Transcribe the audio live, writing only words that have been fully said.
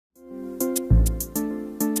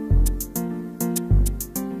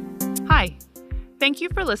Thank you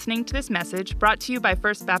for listening to this message brought to you by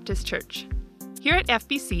First Baptist Church. Here at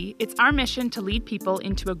FBC, it's our mission to lead people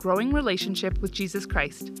into a growing relationship with Jesus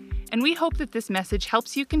Christ, and we hope that this message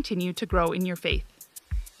helps you continue to grow in your faith.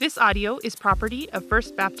 This audio is property of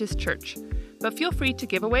First Baptist Church, but feel free to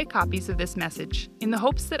give away copies of this message in the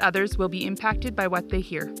hopes that others will be impacted by what they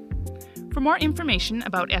hear. For more information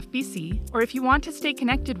about FBC, or if you want to stay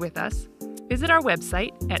connected with us, visit our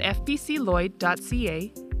website at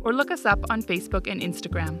fbcloyd.ca or look us up on Facebook and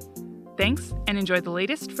Instagram. Thanks, and enjoy the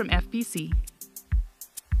latest from FBC.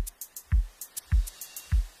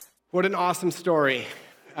 What an awesome story.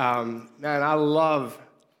 Man, I love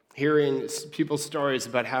hearing people's stories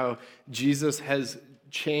about how Jesus has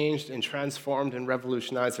changed and transformed and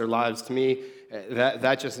revolutionized their lives. To me,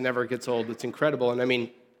 that just never gets old. It's incredible. And I mean,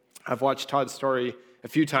 I've watched Todd's story a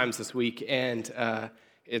few times this week, and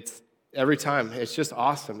every time, it's just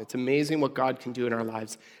awesome. It's amazing what God can do in our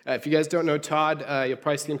lives. If you guys don't know Todd, you'll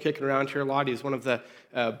probably see him kicking around here a lot. He's one of the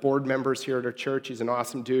board members here at our church. He's an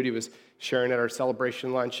awesome dude. He was sharing at our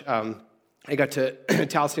celebration lunch.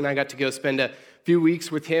 Talcy and I got to go spend a few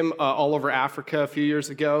weeks with him all over Africa a few years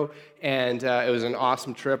ago, and it was an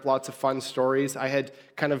awesome trip, lots of fun stories. I had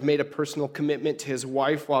kind of made a personal commitment to his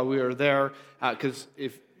wife while we were there, because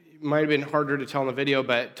it might have been harder to tell in the video,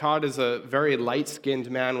 but Todd is a very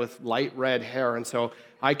light-skinned man with light red hair, and so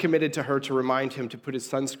I committed to her to remind him to put his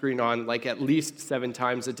sunscreen on like at least 7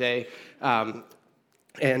 times a day, so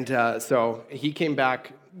he came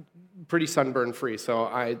back pretty sunburn-free, so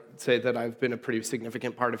I'd say that I've been a pretty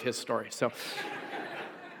significant part of his story. So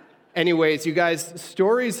anyways, you guys,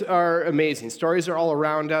 stories are amazing. Stories are all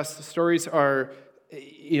around us. Stories are,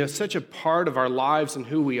 such a part of our lives and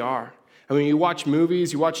who we are. I mean, you watch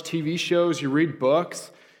movies, you watch TV shows, you read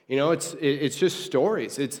books, it's just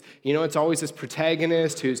stories. It's always this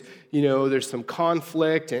protagonist who's, there's some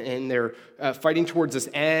conflict and they're fighting towards this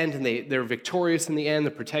end and they're victorious in the end.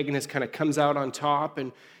 The protagonist kind of comes out on top.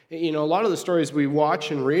 And, a lot of the stories we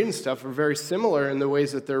watch and read and stuff are very similar in the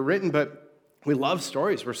ways that they're written, but we love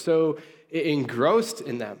stories. We're so engrossed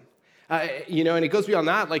in them. And it goes beyond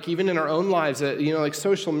that, like even in our own lives, like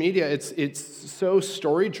social media, it's so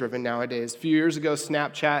story-driven nowadays. A few years ago,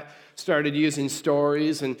 Snapchat started using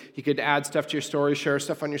stories, and you could add stuff to your story, share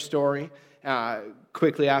stuff on your story.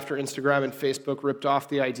 Quickly after, Instagram and Facebook ripped off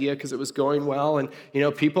the idea because it was going well, and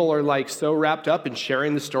people are like so wrapped up in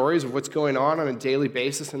sharing the stories of what's going on a daily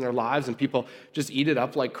basis in their lives, and people just eat it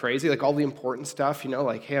up like crazy, like all the important stuff,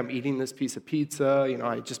 like, hey, I'm eating this piece of pizza,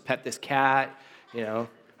 I just pet this cat,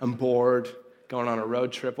 I'm bored, going on a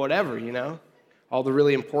road trip, whatever, all the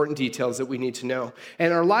really important details that we need to know.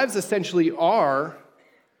 And our lives essentially are,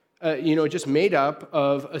 just made up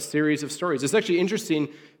of a series of stories. It's actually interesting.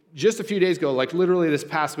 Just a few days ago, like literally this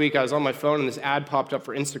past week, I was on my phone and this ad popped up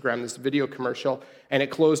for Instagram, this video commercial, and it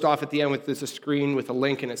closed off at the end with this screen with a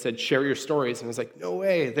link, and it said, share your stories. And I was like, no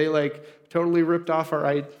way. They totally ripped off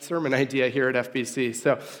our sermon idea here at FBC.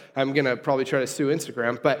 So I'm going to probably try to sue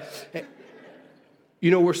Instagram. But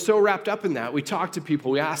we're so wrapped up in that. We talk to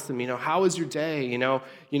people. We ask them, how was your day?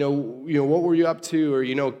 What were you up to?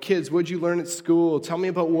 Or, kids, what'd you learn at school? Tell me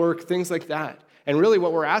about work, things like that. And really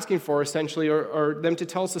what we're asking for essentially are them to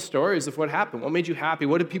tell us the stories of what happened. What made you happy?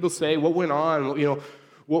 What did people say? What went on?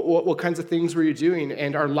 What kinds of things were you doing?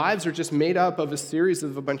 And our lives are just made up of a series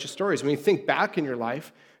of a bunch of stories. When you think back in your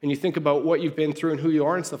life and you think about what you've been through and who you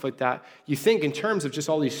are and stuff like that, you think in terms of just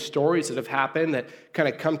all these stories that have happened that kind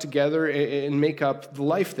of come together and make up the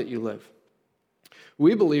life that you live.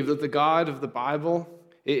 We believe that the God of the Bible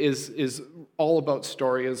is all about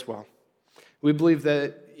story as well. We believe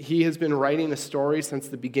that he has been writing a story since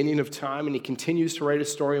the beginning of time, and he continues to write a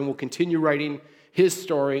story and will continue writing his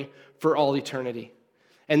story for all eternity.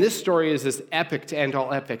 And this story is this epic to end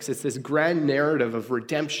all epics. It's this grand narrative of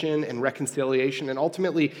redemption and reconciliation and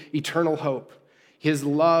ultimately eternal hope. His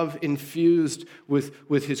love infused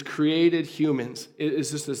with his created humans. It is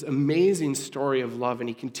just this amazing story of love, and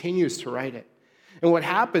he continues to write it. And what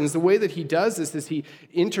happens, the way that he does this is he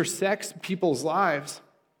intersects people's lives,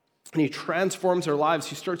 and he transforms their lives.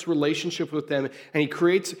 He starts relationship with them, and he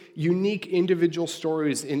creates unique individual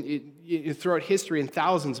stories throughout history in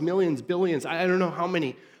thousands, millions, billions, I don't know how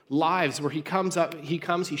many lives where he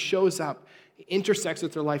shows up, intersects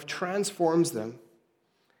with their life, transforms them,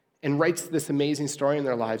 and writes this amazing story in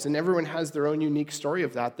their lives. And everyone has their own unique story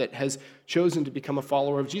of that has chosen to become a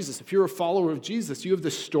follower of Jesus. If you're a follower of Jesus, you have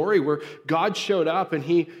this story where God showed up and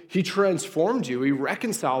he transformed you, he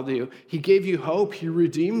reconciled you, he gave you hope, he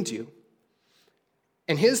redeemed you.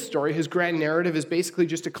 And his story, his grand narrative, is basically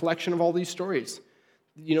just a collection of all these stories.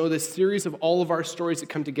 This series of all of our stories that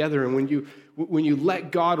come together. And when you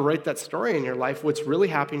let God write that story in your life, what's really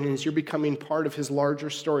happening is you're becoming part of his larger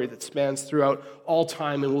story that spans throughout all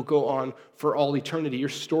time and will go on for all eternity. Your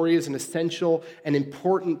story is an essential and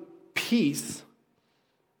important piece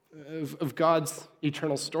of God's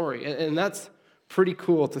eternal story. And that's pretty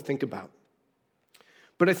cool to think about.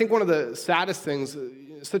 But I think one of the saddest things,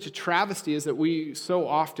 such a travesty, is that we so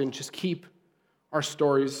often just keep our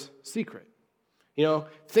stories secret.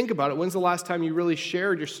 Think about it. When's the last time you really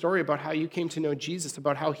shared your story about how you came to know Jesus,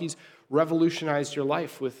 about how he's revolutionized your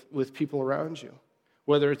life with people around you,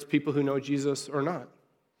 whether it's people who know Jesus or not?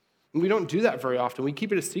 And we don't do that very often. We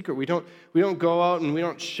keep it a secret. We don't go out and we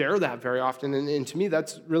don't share that very often. And to me,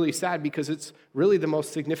 that's really sad because it's really the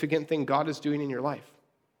most significant thing God is doing in your life.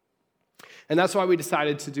 And that's why we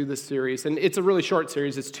decided to do this series. And it's a really short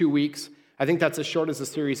series. It's 2 weeks. I think that's as short as a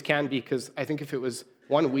series can be because I think if it was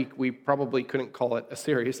 1 week, we probably couldn't call it a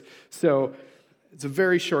series. So it's a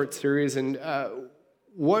very short series. And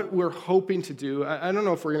what we're hoping to do, I don't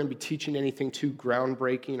know if we're going to be teaching anything too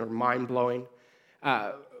groundbreaking or mind-blowing,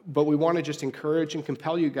 but we want to just encourage and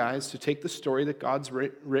compel you guys to take the story that God's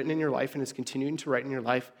written in your life and is continuing to write in your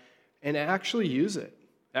life and actually use it,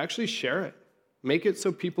 actually share it. Make it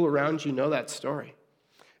so people around you know that story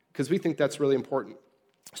because we think that's really important.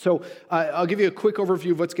 So I'll give you a quick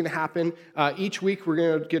overview of what's going to happen. Each week, we're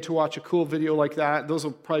going to get to watch a cool video like that. Those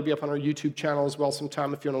will probably be up on our YouTube channel as well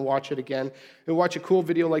sometime if you want to watch it again. We'll watch a cool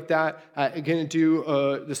video like that.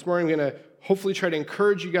 This morning, I'm going to hopefully try to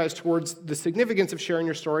encourage you guys towards the significance of sharing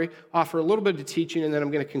your story, offer a little bit of teaching, and then I'm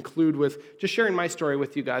going to conclude with just sharing my story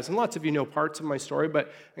with you guys. And lots of you know parts of my story, but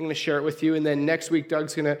I'm going to share it with you. And then next week,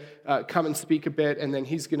 Doug's going to come and speak a bit, and then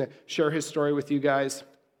he's going to share his story with you guys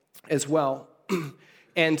as well.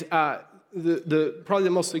 And probably the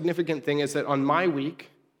most significant thing is that on my week,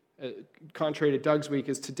 contrary to Doug's week,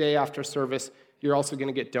 is today after service, you're also going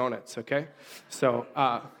to get donuts, okay? So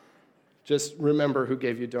just remember who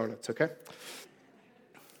gave you donuts, okay?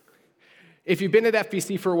 If you've been at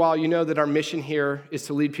FBC for a while, you know that our mission here is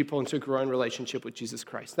to lead people into a growing relationship with Jesus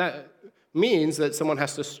Christ. That means that someone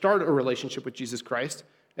has to start a relationship with Jesus Christ,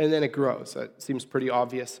 and then it grows. That seems pretty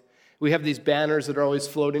obvious. We have these banners that are always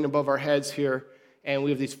floating above our heads here, and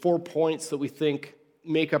we have these 4 points that we think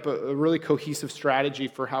make up a really cohesive strategy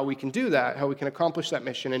for how we can do that, how we can accomplish that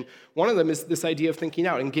mission. And one of them is this idea of thinking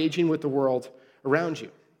out, engaging with the world around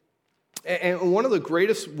you. And one of the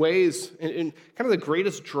greatest ways, and kind of the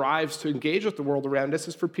greatest drives to engage with the world around us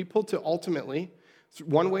is for people to ultimately,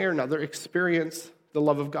 one way or another, experience the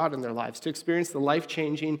love of God in their lives, to experience the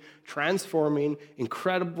life-changing, transforming,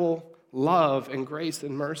 incredible love and grace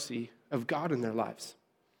and mercy of God in their lives.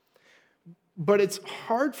 But it's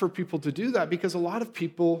hard for people to do that because a lot of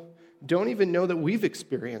people don't even know that we've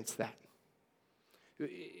experienced that.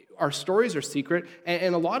 Our stories are secret,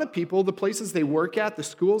 and a lot of people, the places they work at, the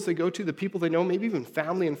schools they go to, the people they know, maybe even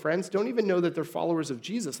family and friends, don't even know that they're followers of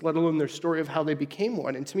Jesus, let alone their story of how they became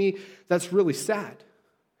one. And to me, that's really sad.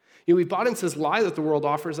 We've bought into this lie that the world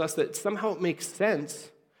offers us that somehow it makes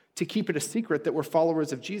sense to keep it a secret that we're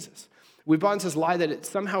followers of Jesus. We've bought into this lie that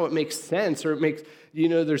somehow it makes sense or it makes,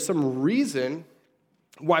 there's some reason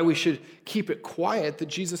why we should keep it quiet that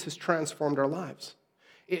Jesus has transformed our lives.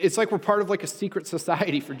 It's like we're part of like a secret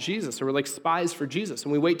society for Jesus, or we're like spies for Jesus.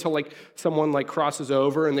 And we wait till like someone like crosses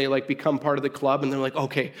over and they like become part of the club and they're like,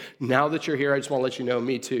 okay, now that you're here, I just want to let you know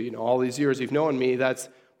me too. All these years you've known me, that's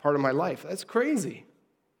part of my life. That's crazy.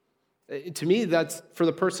 To me, that's for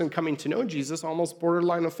the person coming to know Jesus, almost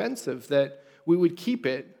borderline offensive that we would keep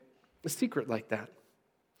it a secret like that.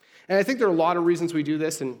 And I think there are a lot of reasons we do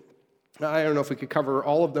this, and I don't know if we could cover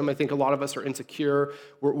all of them. I think a lot of us are insecure.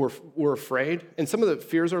 We're afraid. And some of the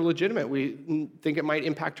fears are legitimate. We think it might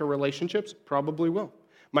impact our relationships. Probably will.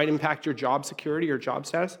 Might impact your job security or job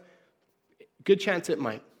status. Good chance it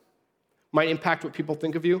might. Might impact what people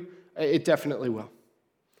think of you. It definitely will.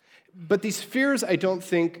 But these fears, I don't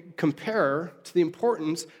think, compare to the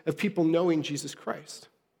importance of people knowing Jesus Christ.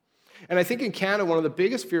 And I think in Canada, one of the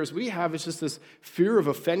biggest fears we have is just this fear of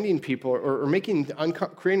offending people or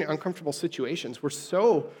creating uncomfortable situations. We're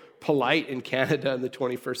so polite in Canada in the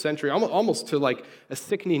 21st century, almost to like a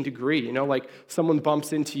sickening degree. Like someone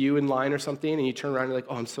bumps into you in line or something, and you turn around and you're like,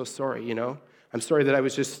 oh, I'm so sorry, I'm sorry that I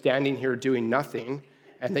was just standing here doing nothing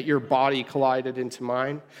and that your body collided into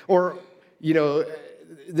mine. Or,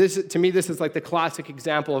 to me, this is like the classic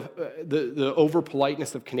example of the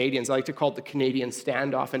over-politeness of Canadians. I like to call it the Canadian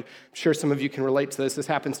standoff, and I'm sure some of you can relate to this. This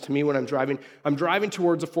happens to me when I'm driving. I'm driving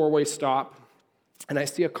towards a four-way stop, and I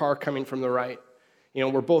see a car coming from the right.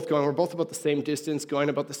 We're both about the same distance, going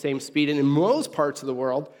about the same speed, and in most parts of the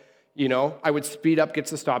world, I would speed up, get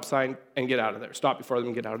to the stop sign, and get out of there. Stop before them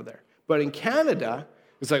and get out of there. But in Canada,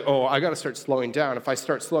 it's like, I got to start slowing down. If I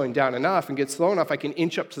start slowing down enough and get slow enough, I can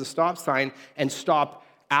inch up to the stop sign and stop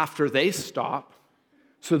after they stop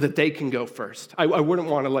so that they can go first. I wouldn't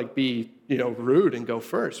want to be, rude and go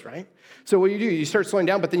first, right? So what you start slowing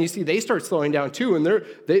down, but then you see they start slowing down too, and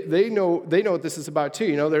they know what this is about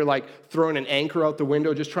too. They're throwing an anchor out the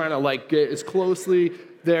window, just trying to get as closely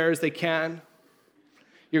there as they can.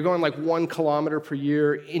 You're going 1 kilometer per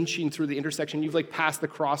year, inching through the intersection. You've passed the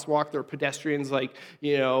crosswalk. There are pedestrians that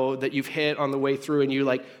you've hit on the way through, and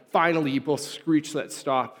you finally you both screech that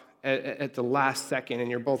stop at the last second, and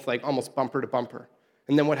you're both almost bumper to bumper.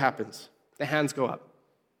 And then what happens? The hands go up.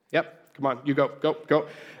 Yep, come on, you go.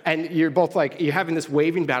 And you're both you're having this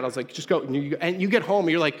waving battle. It's just go. And you get home,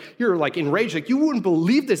 and you're enraged. You wouldn't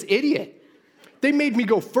believe this idiot. They made me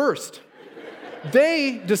go first.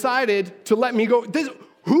 They decided to let me go.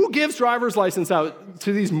 Who gives driver's license out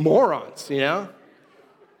to these morons,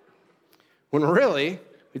 When really,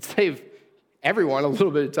 it'd save everyone a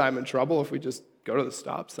little bit of time and trouble if we just go to the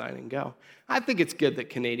stop sign and go. I think it's good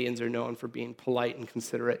that Canadians are known for being polite and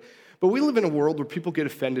considerate, but we live in a world where people get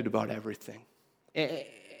offended about everything.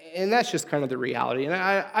 And that's just kind of the reality. And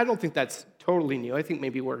I don't think that's totally new. I think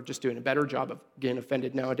maybe we're just doing a better job of getting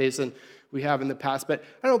offended nowadays than we have in the past, but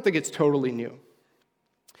I don't think it's totally new.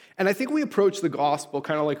 And I think we approach the gospel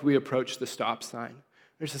kind of like we approach the stop sign.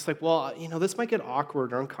 It's just this might get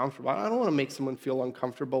awkward or uncomfortable. I don't want to make someone feel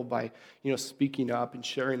uncomfortable by, speaking up and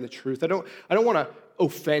sharing the truth. I don't want to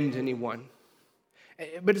offend anyone.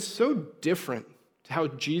 But it's so different to how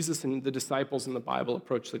Jesus and the disciples in the Bible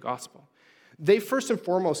approach the gospel. They first and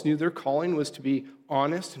foremost knew their calling was to be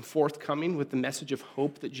honest and forthcoming with the message of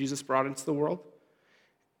hope that Jesus brought into the world.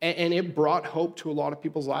 And it brought hope to a lot of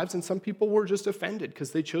people's lives, and some people were just offended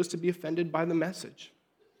because they chose to be offended by the message.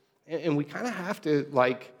 And we kind of have to,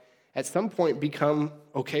 at some point, become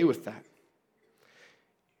okay with that.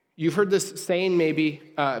 You've heard this saying maybe,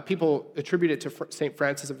 people attribute it to St.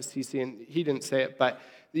 Francis of Assisi, and he didn't say it, but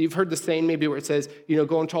you've heard the saying maybe where it says,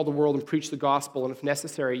 go into all the world and preach the gospel, and if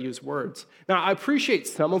necessary, use words. Now, I appreciate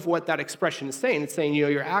some of what that expression is saying. It's saying,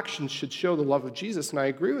 your actions should show the love of Jesus, and I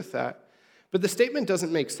agree with that. But the statement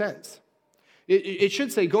doesn't make sense. It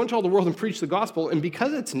should say, go into all the world and preach the gospel, and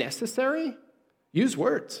because it's necessary, use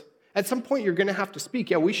words. At some point, you're going to have to speak.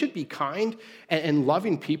 Yeah, we should be kind and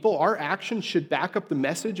loving people. Our actions should back up the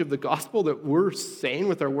message of the gospel that we're saying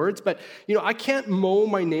with our words. But, I can't mow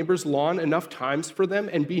my neighbor's lawn enough times for them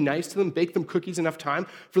and be nice to them, bake them cookies enough time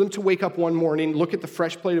for them to wake up one morning, look at the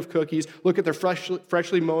fresh plate of cookies, look at their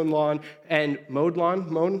freshly mown lawn, and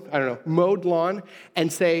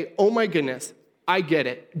say, oh my goodness, I get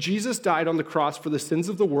it. Jesus died on the cross for the sins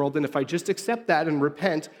of the world, and if I just accept that and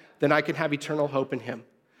repent, then I can have eternal hope in him.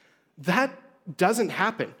 That doesn't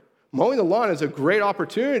happen. Mowing the lawn is a great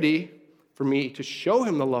opportunity for me to show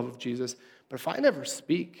him the love of Jesus, but if I never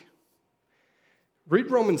speak, read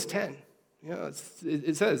Romans 10.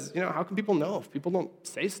 It says, how can people know if people don't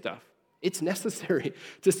say stuff? It's necessary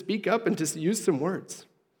to speak up and to use some words.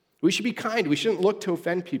 We should be kind. We shouldn't look to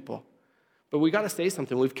offend people, but we got to say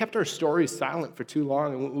something. We've kept our stories silent for too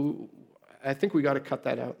long, and I think we got to cut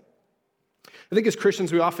that out. I think as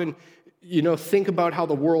Christians, we often think about how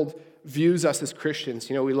the world views us as Christians.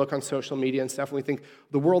 We look on social media and stuff, and we think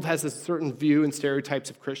the world has a certain view and stereotypes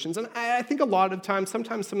of Christians. And I think a lot of times,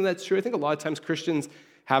 sometimes some of that's true. I think a lot of times Christians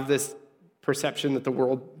have this perception that the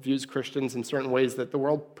world views Christians in certain ways that the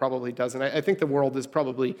world probably doesn't. I think the world is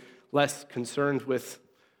probably less concerned with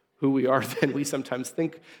who we are than we sometimes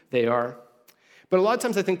think they are. But a lot of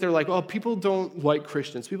times I think they're people don't like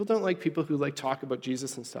Christians. People don't like people who talk about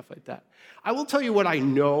Jesus and stuff like that. I will tell you what I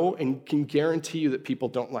know and can guarantee you that people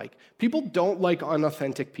don't like. People don't like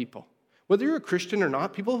unauthentic people. Whether you're a Christian or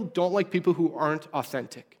not, people don't like people who aren't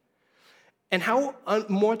authentic. And how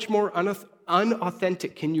much more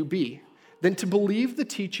unauthentic can you be than to believe the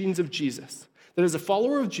teachings of Jesus? That as a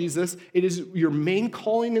follower of Jesus, it is your main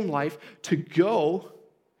calling in life to go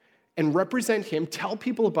and represent him, tell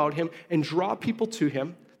people about him, and draw people to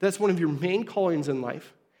him. That's one of your main callings in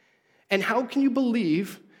life. And how can you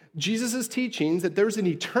believe Jesus' teachings that there's an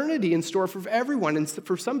eternity in store for everyone? And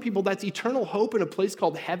for some people, that's eternal hope in a place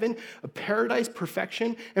called heaven, a paradise,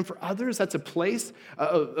 perfection. And for others, that's a place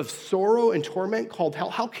of sorrow and torment called hell.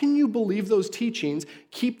 How can you believe those teachings,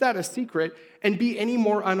 keep that a secret, and be any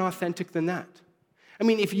more unauthentic than that? I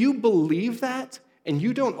mean, if you believe that, and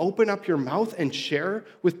you don't open up your mouth and share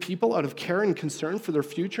with people out of care and concern for their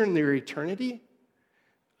future and their eternity,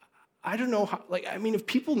 I don't know how, if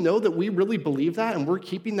people know that we really believe that and we're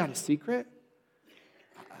keeping that a secret,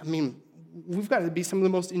 we've got to be some of the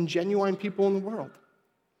most ingenuine people in the world.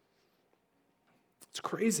 It's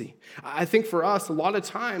crazy. I think for us, a lot of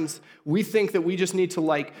times, we think that we just need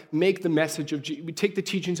to make the message of Jesus, we take the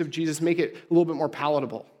teachings of Jesus, make it a little bit more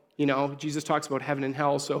palatable. Jesus talks about heaven and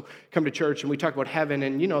hell, so come to church and we talk about heaven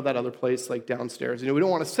and that other place downstairs. We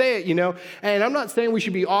don't want to say it, and I'm not saying we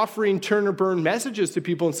should be offering turn or burn messages to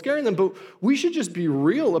people and scaring them, but we should just be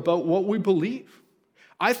real about what we believe.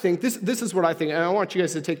 I think, this is what I think, and I want you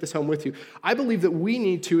guys to take this home with you. I believe that we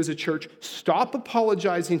need to, as a church, stop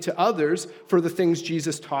apologizing to others for the things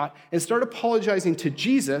Jesus taught and start apologizing to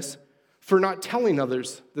Jesus for not telling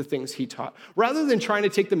others the things he taught. Rather than trying to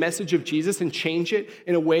take the message of Jesus and change it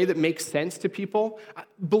in a way that makes sense to people,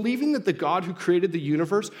 believing that the God who created the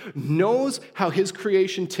universe knows how his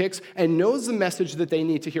creation ticks and knows the message that they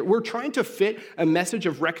need to hear. We're trying to fit a message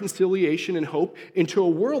of reconciliation and hope into a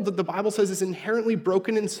world that the Bible says is inherently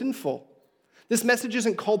broken and sinful. This message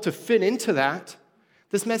isn't called to fit into that.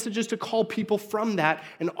 This message is to call people from that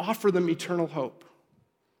and offer them eternal hope.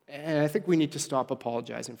 And I think we need to stop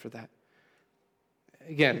apologizing for that.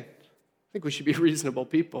 Again, I think we should be reasonable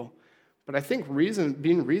people, but I think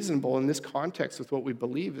being reasonable in this context with what we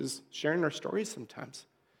believe is sharing our stories sometimes.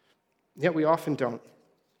 Yet we often don't.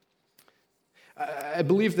 I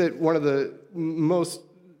believe that one of the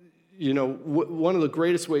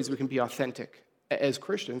greatest ways we can be authentic as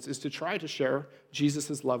Christians is to try to share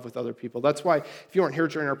Jesus' love with other people. That's why, if you weren't here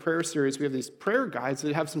during our prayer series, we have these prayer guides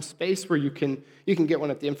that have some space where you can get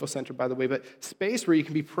one at the info center, by the way, but space where you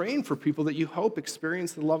can be praying for people that you hope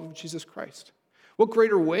experience the love of Jesus Christ. What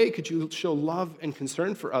greater way could you show love and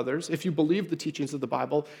concern for others if you believe the teachings of the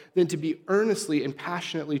Bible than to be earnestly and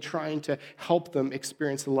passionately trying to help them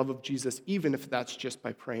experience the love of Jesus, even if that's just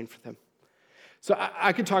by praying for them? So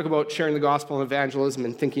I could talk about sharing the gospel and evangelism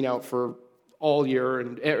and thinking out for all year,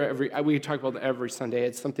 and we talk about it every Sunday.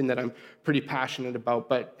 It's something that I'm pretty passionate about,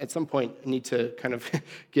 but at some point I need to kind of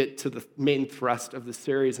get to the main thrust of the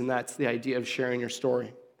series, and that's the idea of sharing your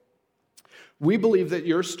story. We believe that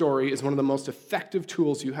your story is one of the most effective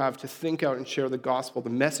tools you have to think out and share the gospel,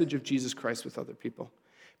 the message of Jesus Christ with other people.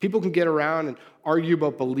 People can get around and argue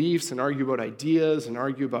about beliefs and argue about ideas and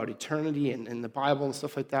argue about eternity and the Bible and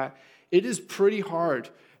stuff like that. It is pretty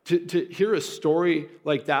hard to hear a story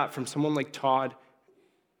like that from someone like Todd,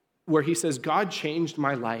 where he says, God changed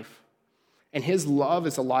my life, and his love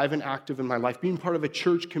is alive and active in my life. Being part of a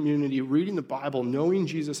church community, reading the Bible, knowing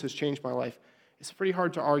Jesus has changed my life, it's pretty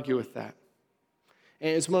hard to argue with that. And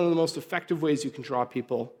it's one of the most effective ways you can draw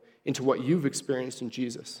people into what you've experienced in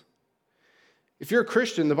Jesus. If you're a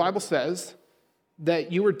Christian, the Bible says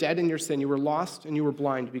that you were dead in your sin, you were lost and you were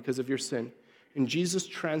blind because of your sin. And Jesus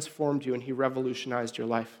transformed you and he revolutionized your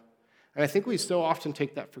life. And I think we so often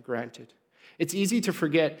take that for granted. It's easy to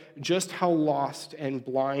forget just how lost and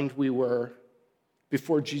blind we were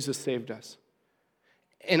before Jesus saved us.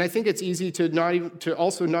 And I think it's easy to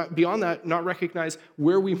not beyond that, not recognize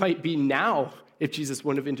where we might be now if Jesus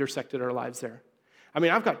wouldn't have intersected our lives there. I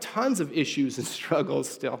mean, I've got tons of issues and struggles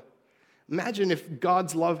still. Imagine if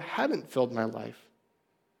God's love hadn't filled my life.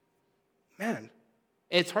 Man,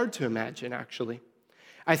 it's hard to imagine, actually.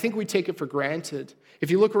 I think we take it for granted.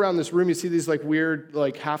 If you look around this room, you see these weird,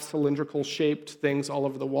 half-cylindrical shaped things all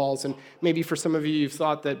over the walls. And maybe for some of you, you've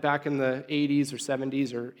thought that back in the 80s or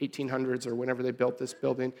 70s or 1800s or whenever they built this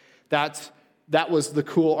building, that was the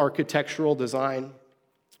cool architectural design.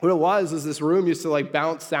 What it was is this room used to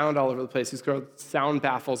bounce sound all over the place. These called sound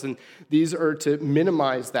baffles, and these are to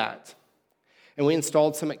minimize that. And we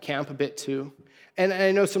installed some at camp a bit too. And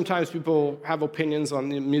I know sometimes people have opinions on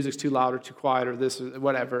the music's too loud or too quiet or this or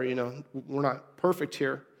whatever, we're not perfect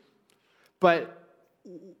here. But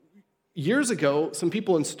years ago, some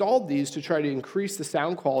people installed these to try to increase the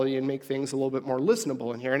sound quality and make things a little bit more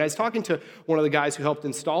listenable in here. And I was talking to one of the guys who helped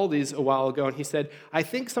install these a while ago, and he said, I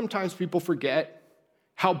think sometimes people forget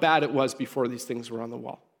how bad it was before these things were on the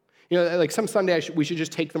wall. Some Sunday we should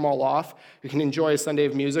just take them all off. We can enjoy a Sunday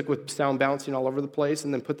of music with sound bouncing all over the place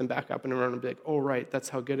and then put them back up and around and be like, oh, right, that's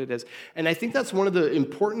how good it is. And I think that's one of the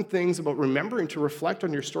important things about remembering to reflect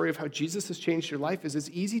on your story of how Jesus has changed your life is it's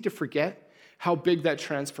easy to forget how big that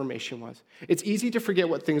transformation was. It's easy to forget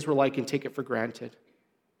what things were like and take it for granted.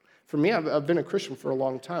 For me, I've been a Christian for a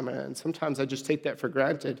long time, and sometimes I just take that for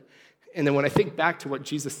granted. And then when I think back to what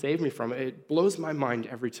Jesus saved me from, it blows my mind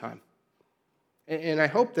every time. And I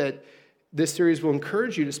hope that this series will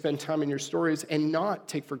encourage you to spend time in your stories and not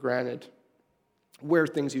take for granted where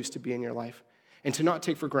things used to be in your life, and to not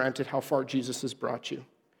take for granted how far Jesus has brought you.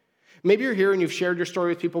 Maybe you're here and you've shared your story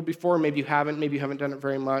with people before. Maybe you haven't done it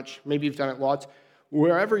very much. Maybe you've done it lots.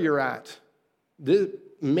 Wherever you're at,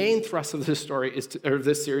 main thrust of this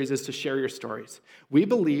series is to share your stories. We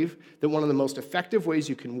believe that one of the most effective ways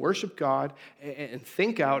you can worship God and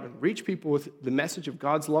think out and reach people with the message of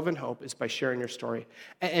God's love and hope is by sharing your story.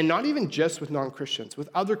 And not even just with non-Christians, with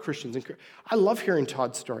other Christians. I love hearing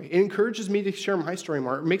Todd's story. It encourages me to share my story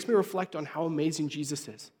more. It makes me reflect on how amazing Jesus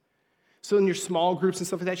is. So in your small groups and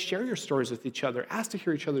stuff like that, share your stories with each other. Ask to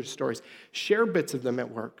hear each other's stories. Share bits of them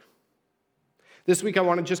at work. This week, I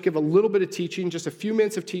want to just give a little bit of teaching, just a few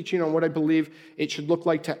minutes of teaching on what I believe it should look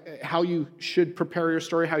like, to how you should prepare your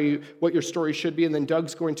story, what your story should be, and then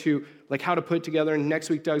Doug's going to, how to put it together, and next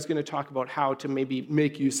week, Doug's going to talk about how to maybe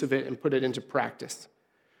make use of it and put it into practice.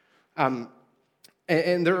 And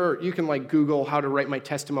you can Google how to write my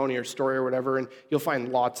testimony or story or whatever, and you'll find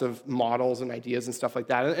lots of models and ideas and stuff like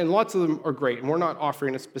that, and lots of them are great, and we're not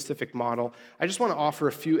offering a specific model. I just want to offer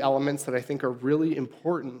a few elements that I think are really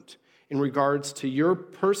important in regards to your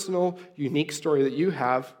personal, unique story that you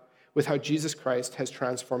have with how Jesus Christ has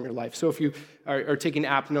transformed your life. So if you are taking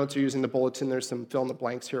app notes or using the bulletin, there's some fill in the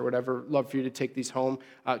blanks here or whatever. Love for you to take these home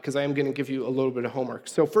because I am going to give you a little bit of homework.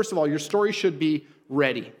 So first of all, your story should be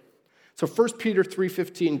ready. So 1 Peter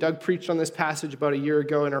 3:15, Doug preached on this passage about a year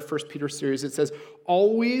ago in our 1 Peter series. It says,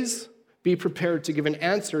 always be prepared to give an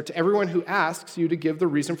answer to everyone who asks you to give the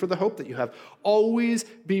reason for the hope that you have. Always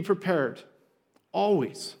be prepared.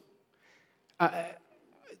 Always.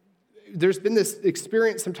 There's been this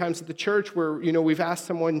experience sometimes at the church where, we've asked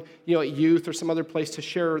someone, at youth or some other place to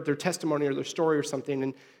share their testimony or their story or something.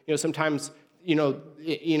 And, sometimes,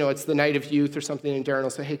 it's the night of youth or something, and Darren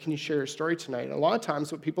will say, hey, can you share your story tonight? And a lot of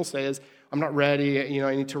times what people say is, I'm not ready,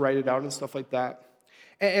 I need to write it out and stuff like that.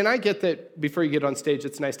 And I get that before you get on stage,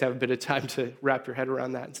 it's nice to have a bit of time to wrap your head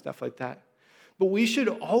around that and stuff like that. But we should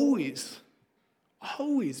always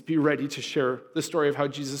be ready to share the story of how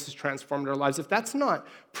Jesus has transformed our lives. If that's not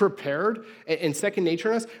prepared and second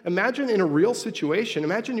nature in us, imagine in a real situation,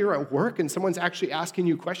 imagine you're at work and someone's actually asking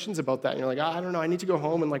you questions about that. And you're like, I don't know, I need to go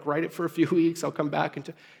home and write it for a few weeks. I'll come back.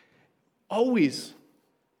 Always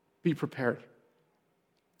be prepared.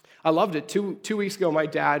 I loved it. Two weeks ago, my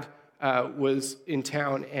dad was in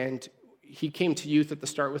town and he came to youth at the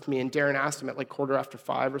start with me, and Darren asked him at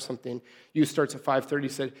 5:15 or something. Youth starts at 5:30. He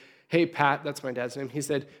said, hey, Pat, that's my dad's name. He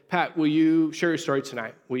said, Pat, will you share your story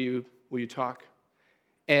tonight? Will you talk?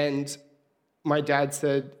 And my dad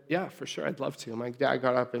said, yeah, for sure, I'd love to. My dad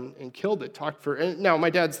got up and killed it, and now my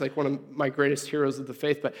dad's one of my greatest heroes of the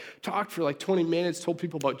faith, but talked for 20 minutes, told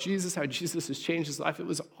people about Jesus, how Jesus has changed his life. It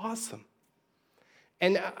was awesome.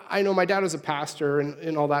 And I know my dad was a pastor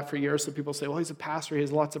and all that for years, so people say, well, he's a pastor, he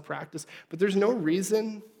has lots of practice, but there's no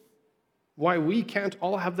reason why we can't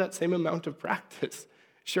all have that same amount of practice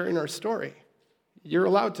sharing our story. You're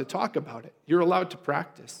allowed to talk about it. You're allowed to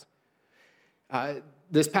practice.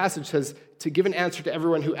 This passage says to give an answer to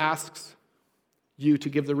everyone who asks you to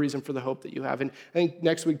give the reason for the hope that you have. And I think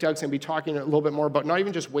next week Doug's going to be talking a little bit more about not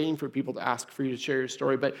even just waiting for people to ask for you to share your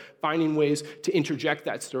story, but finding ways to interject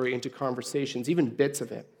that story into conversations, even bits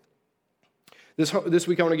of it. This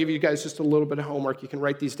week I want to give you guys just a little bit of homework. You can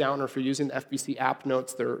write these down, or if you're using the FBC app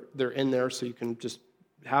notes, they're in there, so you can just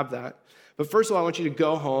have that. But first of all, I want you to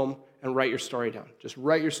go home and write your story down. Just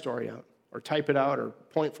write your story out, or type it out, or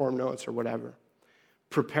point form notes, or whatever.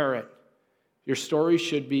 Prepare it. Your story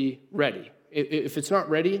should be ready. If it's not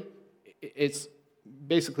ready, it's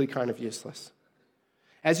basically kind of useless.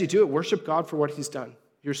 As you do it, worship God for what he's done.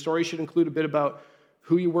 Your story should include a bit about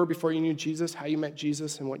who you were before you knew Jesus, how you met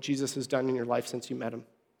Jesus, and what Jesus has done in your life since you met him.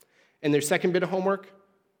 And their second bit of homework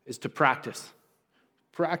is to practice.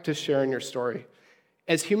 Practice sharing your story.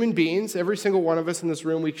 As human beings, every single one of us in this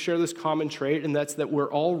room, we share this common trait, and that's that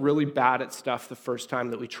we're all really bad at stuff the first time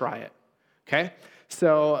that we try it, okay?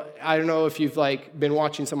 So I don't know if you've been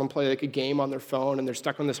watching someone play a game on their phone, and they're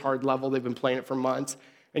stuck on this hard level, they've been playing it for months,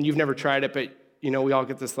 and you've never tried it, but we all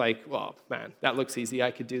get this well, man, that looks easy, I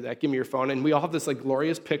could do that, give me your phone, and we all have this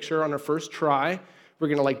glorious picture on our first try. We're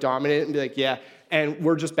gonna dominate it and be yeah, and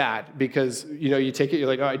we're just bad because, you take it, you're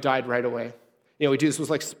oh, I died right away. We do this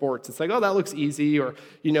with sports. It's oh, that looks easy. Or,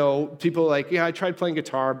 people yeah, I tried playing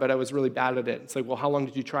guitar, but I was really bad at it. It's well, how long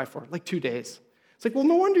did you try for? 2 days. It's well,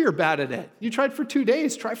 no wonder you're bad at it. You tried for 2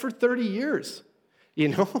 days. Try for 30 years. We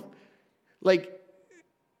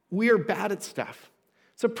are bad at stuff.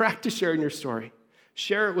 So practice sharing your story.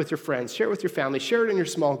 Share it with your friends. Share it with your family. Share it in your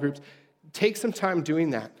small groups. Take some time doing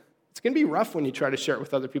that. It's going to be rough when you try to share it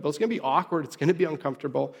with other people. It's going to be awkward. It's going to be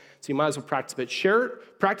uncomfortable. So you might as well practice. But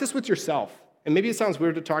practice with yourself. And maybe it sounds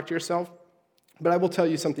weird to talk to yourself, but I will tell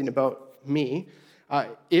you something about me.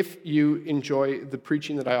 If you enjoy the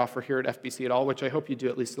preaching that I offer here at FBC at all, which I hope you do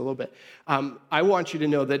at least a little bit, I want you to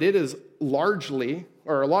know that it is largely,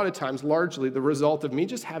 or a lot of times largely, the result of me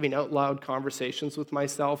just having out loud conversations with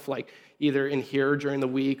myself, like either in here during the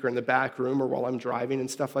week or in the back room or while I'm driving and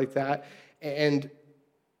stuff like that. And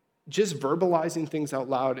just verbalizing things out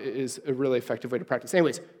loud is a really effective way to practice.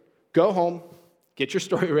 Anyways, go home, get your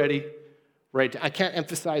story ready, right? I can't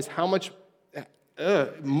emphasize how much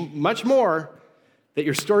more that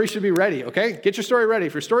your story should be ready, okay? Get your story ready.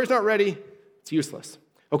 If your story's not ready, it's useless.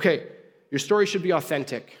 Okay, your story should be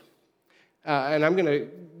authentic. And I'm going to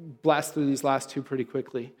blast through these last two pretty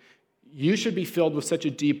quickly. You should be filled with such a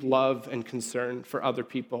deep love and concern for other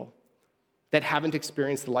people that haven't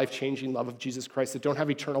experienced the life-changing love of Jesus Christ, that don't have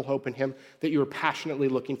eternal hope in him, that you are passionately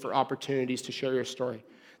looking for opportunities to share your story,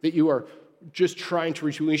 that you are just trying to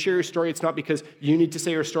reach. When you share your story, it's not because you need to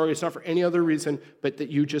say your story. It's not for any other reason, but that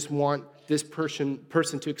you just want this person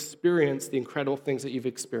to experience the incredible things that you've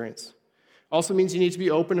experienced. Also means you need to be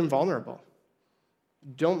open and vulnerable.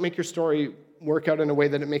 Don't make your story work out in a way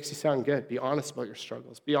that it makes you sound good. Be honest about your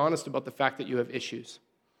struggles. Be honest about the fact that you have issues.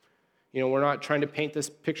 We're not trying to paint this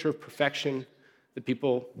picture of perfection that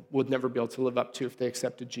people would never be able to live up to if they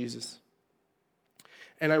accepted Jesus.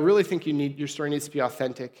 And I really think your story needs to be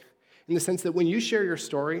authentic in the sense that when you share your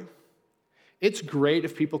story, it's great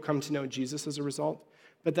if people come to know Jesus as a result,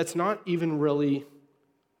 but that's not even really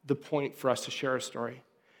the point for us to share our story.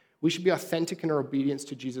 We should be authentic in our obedience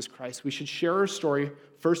to Jesus Christ. We should share our story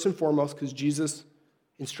first and foremost because Jesus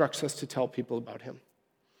instructs us to tell people about him.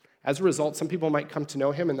 As a result, some people might come to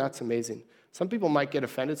know him, and that's amazing. Some people might get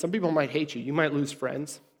offended. Some people might hate you. You might lose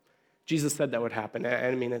friends. Jesus said that would happen.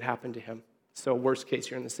 It happened to him. So worst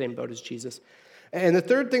case, you're in the same boat as Jesus. And the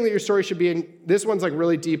third thing that your story should be in, this one's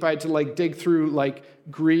really deep. I had to dig through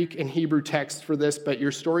Greek and Hebrew text for this, but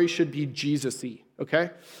your story should be Jesus-y,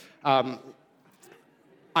 okay?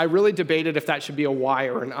 I really debated if that should be a Y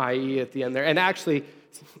or an IE at the end there. And actually,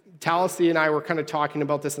 Talisi and I were kind of talking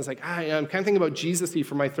about this, and it's I'm kind of thinking about Jesus-y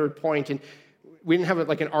for my third point, and we didn't have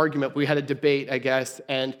an argument, but we had a debate, I guess,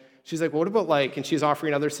 and she's like, well, what about and she's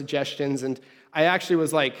offering other suggestions, and I actually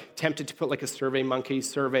was tempted to put a Survey Monkey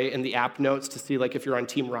survey in the app notes to see if you're on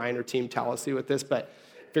Team Ryan or Team Talisi with this, but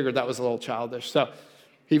figured that was a little childish, so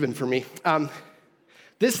even for me.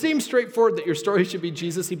 This seems straightforward that your story should be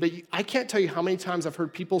Jesus-y, but I can't tell you how many times I've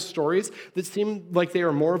heard people's stories that seem like they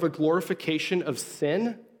are more of a glorification of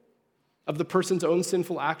sin, of the person's own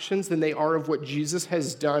sinful actions, than they are of what Jesus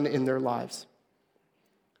has done in their lives.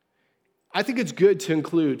 I think it's good to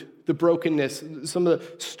include the brokenness, some of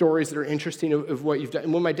the stories that are interesting of what you've done.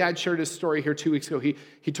 And when my dad shared his story here 2 weeks ago,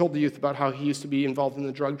 he told the youth about how he used to be involved in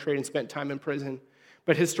the drug trade and spent time in prison.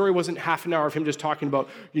 But his story wasn't half an hour of him just talking about,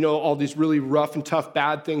 all these really rough and tough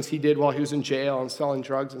bad things he did while he was in jail and selling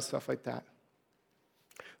drugs and stuff like that.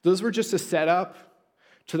 Those were just a setup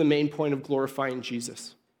to the main point of glorifying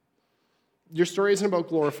Jesus. Your story isn't about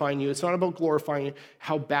glorifying you. It's not about glorifying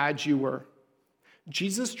how bad you were.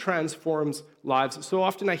 Jesus transforms lives. So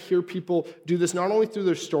often I hear people do this not only through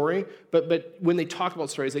their story, but when they talk about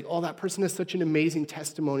stories, that person has such an amazing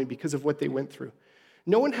testimony because of what they went through.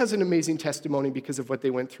 No one has an amazing testimony because of what they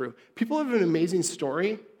went through. People have an amazing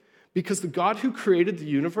story because the God who created the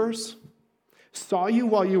universe saw you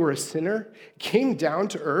while you were a sinner, came down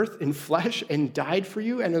to earth in flesh and died for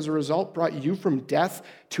you, and as a result brought you from death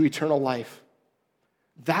to eternal life.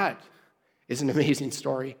 That is an amazing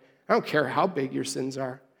story. I don't care how big your sins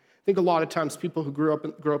are. I think a lot of times people who grow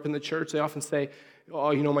up in the church, they often say,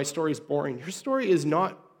 my story is boring. Your story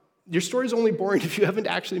is only boring if you haven't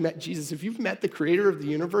actually met Jesus. If you've met the creator of the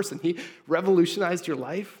universe and he revolutionized your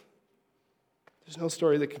life, there's no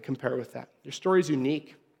story that can compare with that. Your story is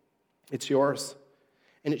unique. It's yours.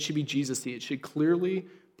 And it should be Jesus-y. It should clearly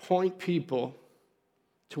point people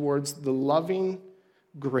towards the loving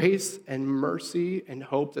grace and mercy and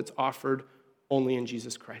hope that's offered only in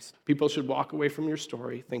Jesus Christ. People should walk away from your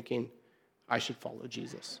story thinking, I should follow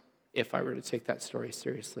Jesus if I were to take that story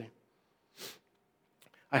seriously.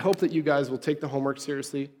 I hope that you guys will take the homework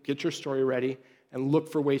seriously, get your story ready, and look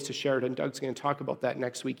for ways to share it. And Doug's going to talk about that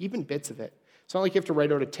next week, even bits of it. It's not like you have to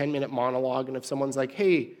write out a 10-minute monologue, and if someone's like,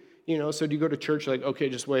 hey, so do you go to church? You're like, okay,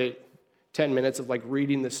 just wait 10 minutes of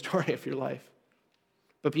reading the story of your life.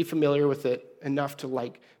 But be familiar with it enough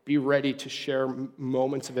to be ready to share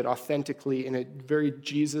moments of it authentically in a very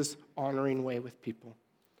Jesus-honoring way with people.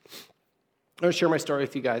 I'm going to share my story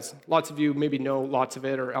with you guys. Lots of you maybe know lots of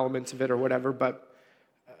it or elements of it or whatever, but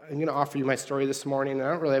I'm going to offer you my story this morning. And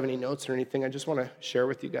I don't really have any notes or anything. I just want to share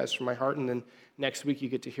with you guys from my heart, and then next week you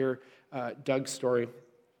get to hear Doug's story.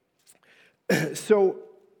 So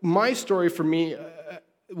my story for me,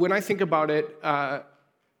 when I think about it,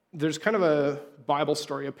 there's kind of a Bible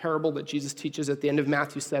story, a parable that Jesus teaches at the end of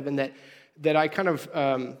Matthew 7 that I kind of,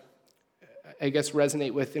 I guess,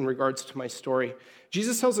 resonate with in regards to my story.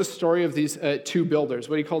 Jesus tells a story of these two builders,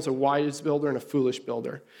 what he calls a wise builder and a foolish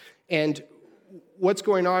builder. And what's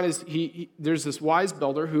going on is there's this wise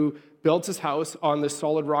builder who builds his house on this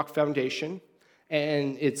solid rock foundation,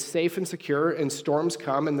 and it's safe and secure, and storms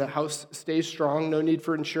come, and the house stays strong, no need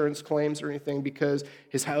for insurance claims or anything because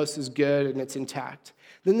his house is good and it's intact.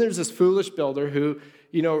 Then there's this foolish builder who,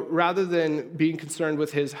 rather than being concerned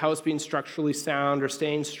with his house being structurally sound or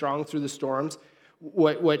staying strong through the storms,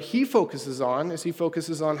 what he focuses on is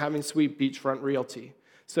having sweet beachfront realty.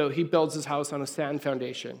 So he builds his house on a sand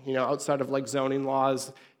foundation, outside of like zoning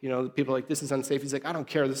laws, people are like, this is unsafe. He's like, I don't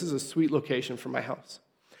care. This is a sweet location for my house.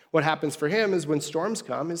 What happens for him is when storms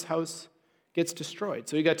come, his house gets destroyed.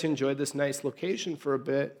 So he got to enjoy this nice location for a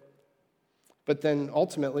bit, but then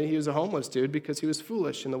ultimately he was a homeless dude because he was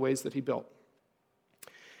foolish in the ways that he built.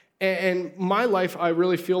 And my life, I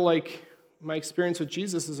really feel like my experience with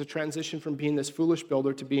Jesus is a transition from being this foolish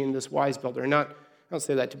builder to being this wise builder. I don't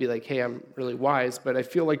say that to be like, hey, I'm really wise, but I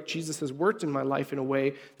feel like Jesus has worked in my life in a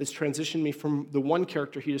way that's transitioned me from the one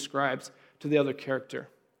character he describes to the other character.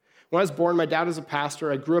 When I was born, my dad was a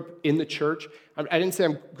pastor. I grew up in the church. I didn't say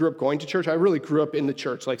I grew up going to church. I really grew up in the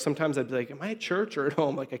church. Like sometimes I'd be like, am I at church or at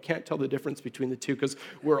home? Like I can't tell the difference between the two because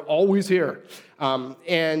we're always here.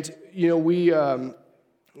 We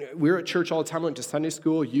were at church all the time. I went to Sunday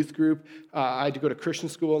school, youth group. I had to go to Christian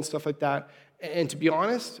school and stuff like that. And to be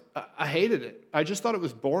honest, I hated it. I just thought it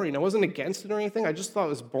was boring. I wasn't against it or anything. I just thought it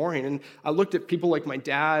was boring. And I looked at people like my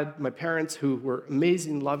dad, my parents, who were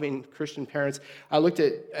amazing, loving Christian parents. I looked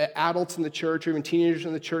at adults in the church or even teenagers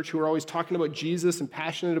in the church who were always talking about Jesus and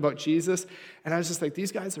passionate about Jesus. And I was just like,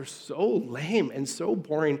 these guys are so lame and so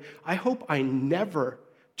boring. I hope I never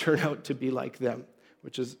turn out to be like them,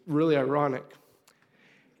 which is really ironic.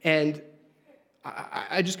 And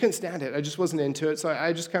I just couldn't stand it. I just wasn't into it. So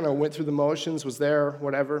I just kind of went through the motions, was there,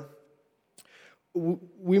 whatever.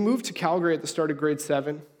 We moved to Calgary at the start of grade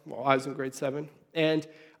 7. Well, I was in grade 7. And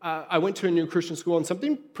I went to a new Christian school, and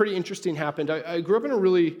something pretty interesting happened. I grew up in a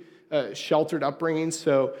really sheltered upbringing,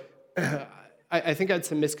 so I think I had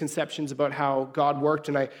some misconceptions about how God worked.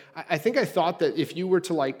 And I think I thought that if you were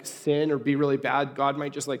to like sin or be really bad, God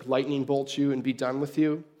might just like lightning bolt you and be done with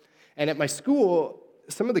you. And at my school,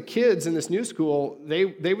 some of the kids in this new school,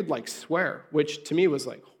 they would like swear, which to me was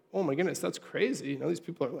like, oh my goodness, that's crazy. These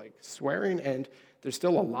people are like swearing and they're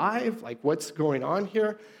still alive. Like what's going on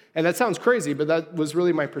here? And that sounds crazy, but that was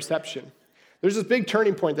really my perception. There's this big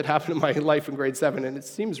turning point that happened in my life in grade 7, and it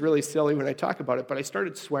seems really silly when I talk about it, but I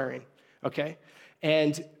started swearing, okay?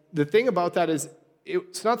 And the thing about that is,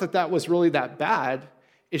 it's not that was really that bad.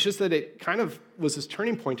 It's just that it kind of was this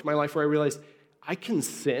turning point in my life where I realized I can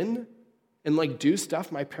sin and like do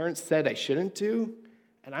stuff my parents said I shouldn't do,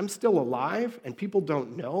 and I'm still alive, and people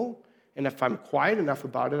don't know, and if I'm quiet enough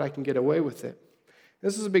about it, I can get away with it.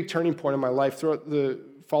 This is a big turning point in my life. Throughout the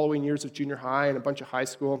following years of junior high and a bunch of high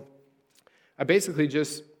school, I basically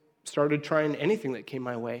just started trying anything that came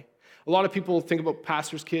my way. A lot of people think about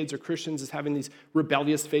pastors' kids or Christians as having these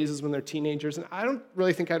rebellious phases when they're teenagers, and I don't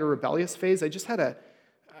really think I had a rebellious phase.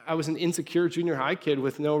 I was an insecure junior high kid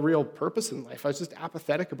with no real purpose in life. I was just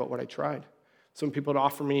apathetic about what I tried. Some people would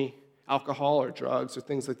offer me alcohol or drugs or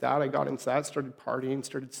things like that. I got into that, started partying,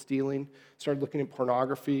 started stealing, started looking at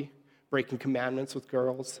pornography, breaking commandments with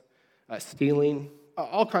girls, stealing,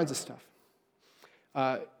 all kinds of stuff.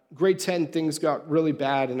 Grade 10, things got really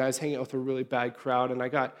bad, and I was hanging out with a really bad crowd, and I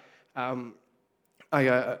got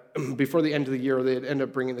before the end of the year, they ended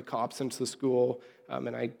up bringing the cops into the school,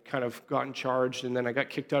 and I kind of got in charge, and then I got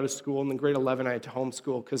kicked out of school, and then grade 11, I had to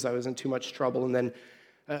homeschool because I was in too much trouble, and then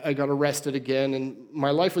I got arrested again, and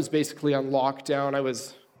my life was basically on lockdown. I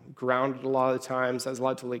was grounded a lot of the times. I was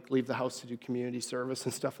allowed to leave the house to do community service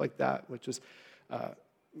and stuff like that, which is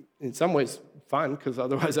in some ways fun because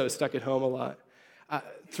otherwise I was stuck at home a lot.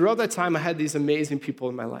 Throughout that time, I had these amazing people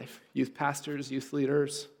in my life, youth pastors, youth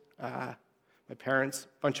leaders, my parents,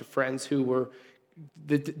 a bunch of friends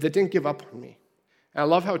that didn't give up on me. And I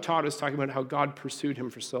love how Todd was talking about how God pursued him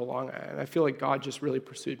for so long, and I feel like God just really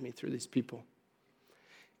pursued me through these people.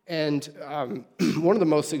 And one of the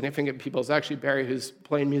most significant people is actually Barry, who's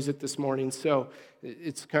playing music this morning. So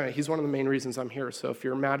he's one of the main reasons I'm here. So if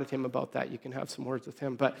you're mad at him about that, you can have some words with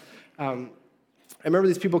him. But I remember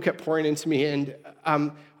these people kept pouring into me, and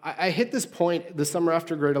I hit this point the summer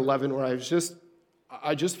after grade 11 where I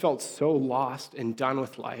just felt so lost and done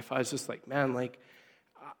with life. I was just like, man,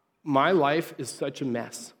 my life is such a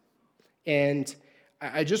mess. And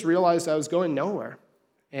I just realized I was going nowhere.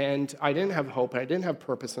 And I didn't have hope, and I didn't have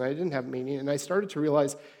purpose, and I didn't have meaning. And I started to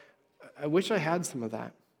realize, I wish I had some of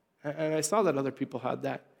that. And I saw that other people had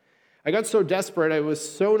that. I got so desperate. I was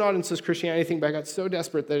so not into Christianity thing, but I got so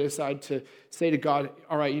desperate that I decided to say to God,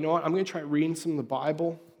 all right, you know what? I'm going to try reading some of the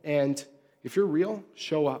Bible. And if you're real,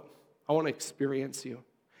 show up. I want to experience you.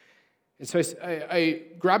 And so I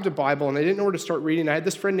grabbed a Bible, and I didn't know where to start reading. I had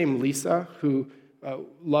this friend named Lisa who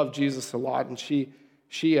loved Jesus a lot, and she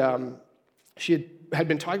had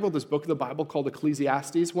been talking about this book of the Bible called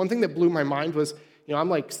Ecclesiastes. One thing that blew my mind was, I'm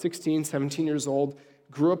like 16, 17 years old,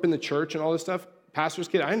 grew up in the church and all this stuff, pastor's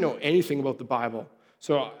kid. I didn't know anything about the Bible.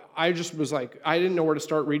 So I just was like, I didn't know where to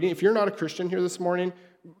start reading. If you're not a Christian here this morning,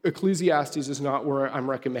 Ecclesiastes is not where I'm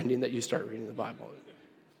recommending that you start reading the Bible.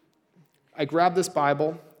 I grabbed this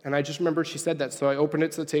Bible, and I just remembered she said that. So I opened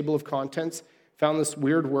it to the table of contents, found this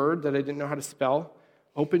weird word that I didn't know how to spell,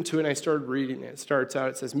 opened to it, and I started reading it. It starts out,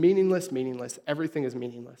 it says, meaningless, meaningless. Everything is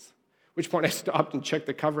meaningless. At which point I stopped and checked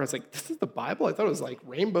the cover. I was like, this is the Bible? I thought it was like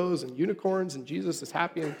rainbows and unicorns and Jesus is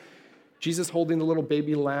happy and Jesus holding the little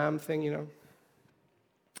baby lamb thing,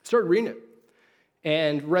 Started reading it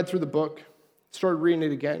and read through the book, started reading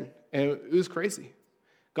it again, and it was crazy.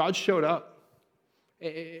 God showed up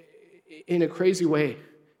in a crazy way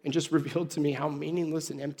and just revealed to me how meaningless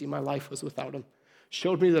and empty my life was without him.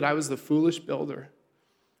 Showed me that I was the foolish builder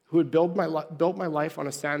who had built my life on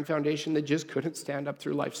a sand foundation that just couldn't stand up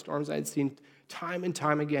through life storms. I had seen time and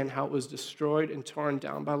time again how it was destroyed and torn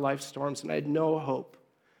down by life storms, and I had no hope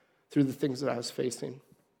through the things that I was facing.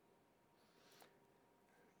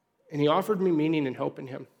 And he offered me meaning and hope in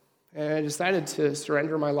him. And I decided to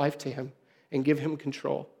surrender my life to him and give him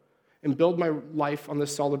control and build my life on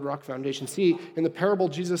this solid rock foundation. See, in the parable,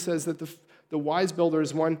 Jesus says that the wise builder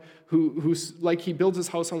is one who's like he builds his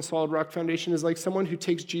house on solid rock foundation, is like someone who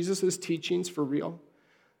takes Jesus' teachings for real,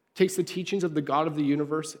 takes the teachings of the God of the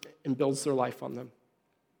universe and builds their life on them.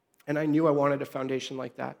 And I knew I wanted a foundation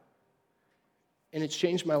like that. And it's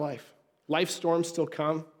changed my life. Life storms still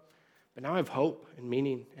come, but now I have hope and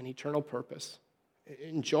meaning and eternal purpose,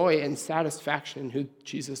 and joy and satisfaction in who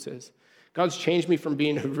Jesus is. God's changed me from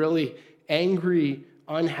being a really angry,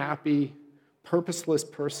 unhappy, purposeless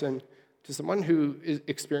person to someone who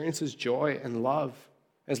experiences joy and love,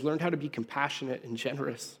 has learned how to be compassionate and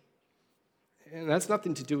generous. And that's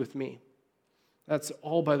nothing to do with me. That's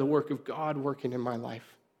all by the work of God working in my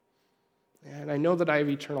life. And I know that I have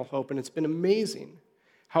eternal hope, and it's been amazing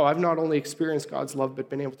how I've not only experienced God's love, but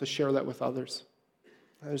been able to share that with others.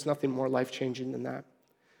 There's nothing more life-changing than that.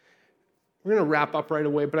 We're going to wrap up right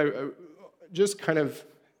away, but I just kind of,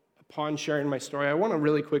 upon sharing my story, I want to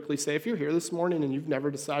really quickly say, if you're here this morning and you've never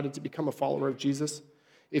decided to become a follower of Jesus,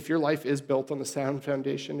 if your life is built on the sound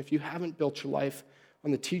foundation, if you haven't built your life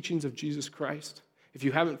on the teachings of Jesus Christ, if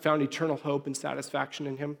you haven't found eternal hope and satisfaction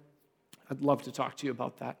in him, I'd love to talk to you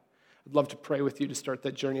about that. I'd love to pray with you to start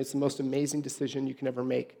that journey. It's the most amazing decision you can ever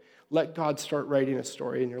make. Let God start writing a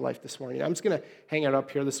story in your life this morning. I'm just going to hang out up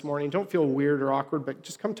here this morning. Don't feel weird or awkward, but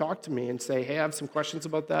just come talk to me and say, hey, I have some questions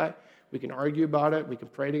about that. We can argue about it. We can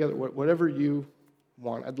pray together, whatever you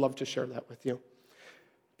want. I'd love to share that with you.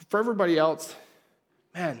 But for everybody else,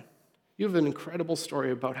 man, you have an incredible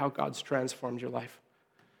story about how God's transformed your life.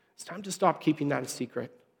 It's time to stop keeping that a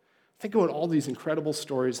secret. Think about all these incredible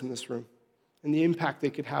stories in this room and the impact they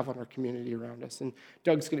could have on our community around us. And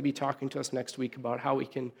Doug's going to be talking to us next week about how we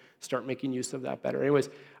can start making use of that better. Anyways,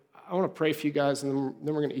 I want to pray for you guys, and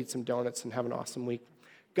then we're going to eat some donuts and have an awesome week.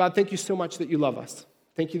 God, thank you so much that you love us.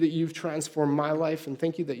 Thank you that you've transformed my life, and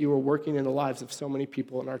thank you that you are working in the lives of so many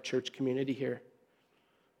people in our church community here.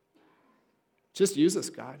 Just use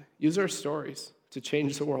us, God. Use our stories to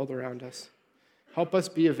change the world around us. Help us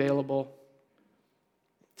be available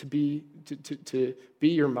to be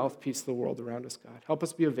your mouthpiece to the world around us, God. Help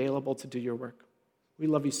us be available to do your work. We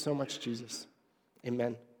love you so much, Jesus.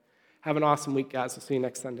 Amen. Have an awesome week, guys. We'll see you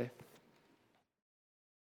next Sunday.